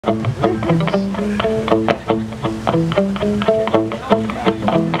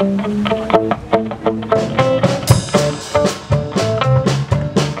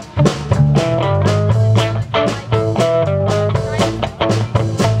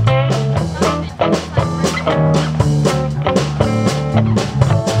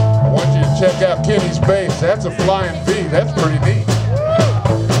Check out Kenny's bass. That's a flying V. That's pretty neat.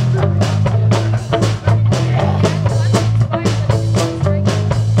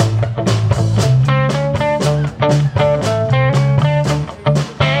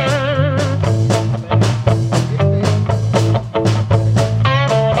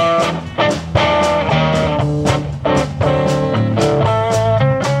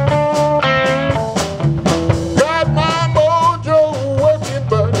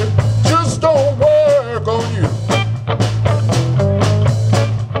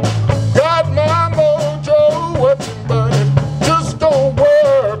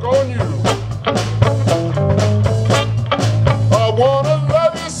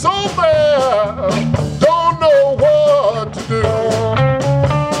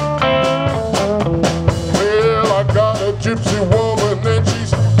 Gypsy woman and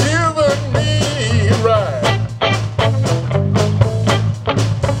she's giving me a ride.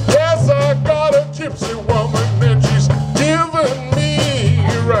 Yes, I got a gypsy woman and she's giving me a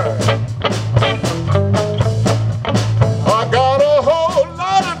ride. I got a whole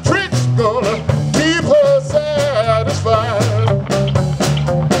lot of tricks gonna keep her satisfied.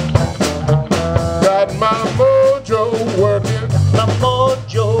 Got my mojo working, my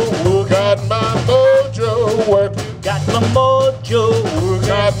mojo working. Got my mojo working. Got my mojo working.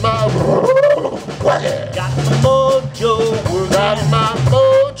 Got my working. Got my mojo working. Got my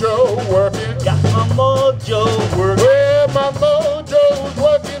mojo working. Got my mojo working. Well, my mojo's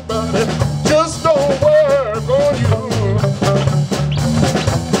working, but it just don't work on you.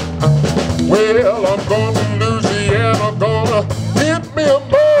 Well, I'm going to Louisiana, gonna hit me a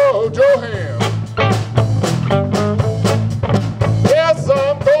mojo hand. Yes,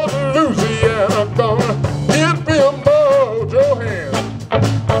 I'm going to Louisiana, gonna hit me a mojo hand.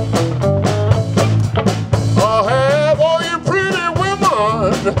 I'll have all you pretty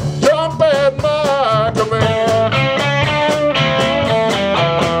women jump at my command.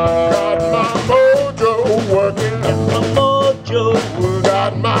 Got my mojo working. Got my mojo working.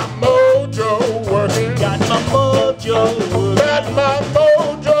 Got my mojo working. Got my mojo working. Got my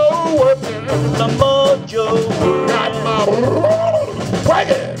mojo working. My mojo working. Got my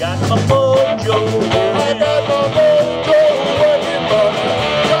working. Got my mojo working. I got my mojo working, but it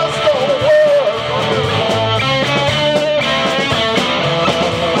just don't work on me.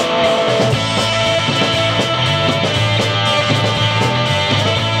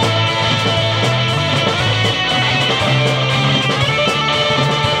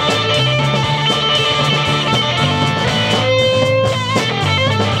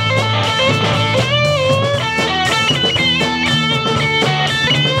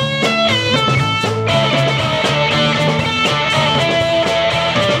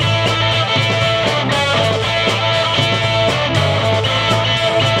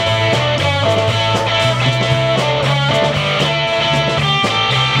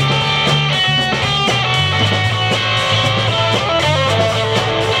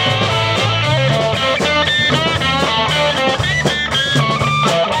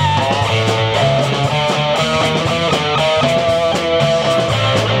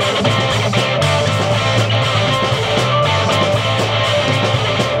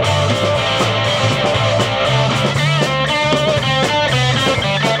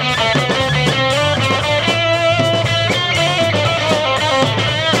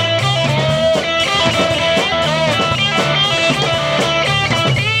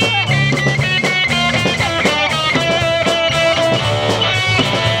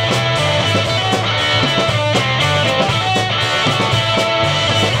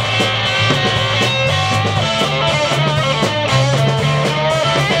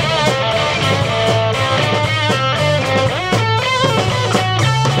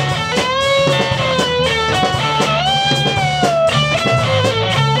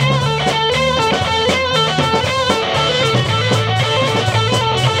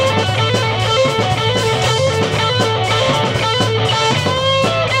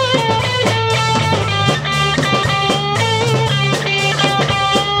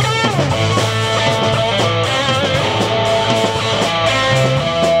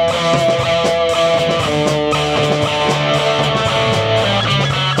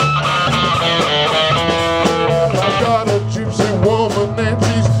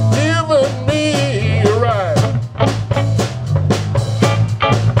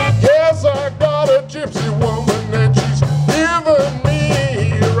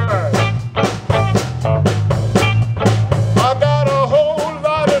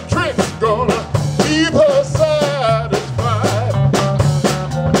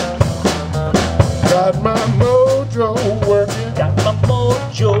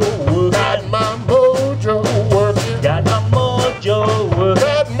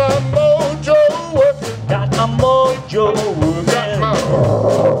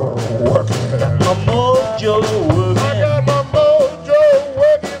 working. My mojo